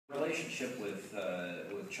relationship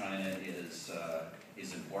with China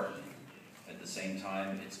is important. At the same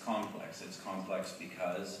time, it's complex. It's complex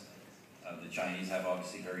because the Chinese have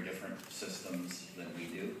obviously very different systems than we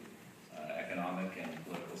do, economic and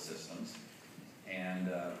political systems. And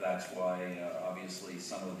that's why, obviously,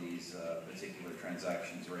 some of these particular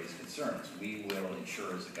transactions raise concerns. We will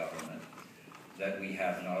ensure as a government that we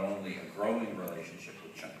have not only a growing relationship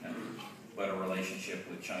with China, but a relationship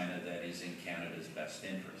with China that is in Canada's best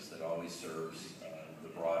interest, that always serves the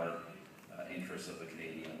broader interests of the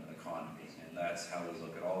Canadian economy. And that's how we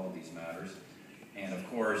look at all of these matters. And of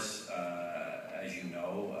course, as you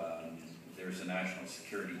know, there's a national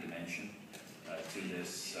security dimension to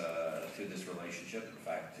this relationship, in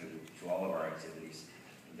fact, to all of our activities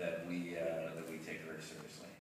that we take very seriously.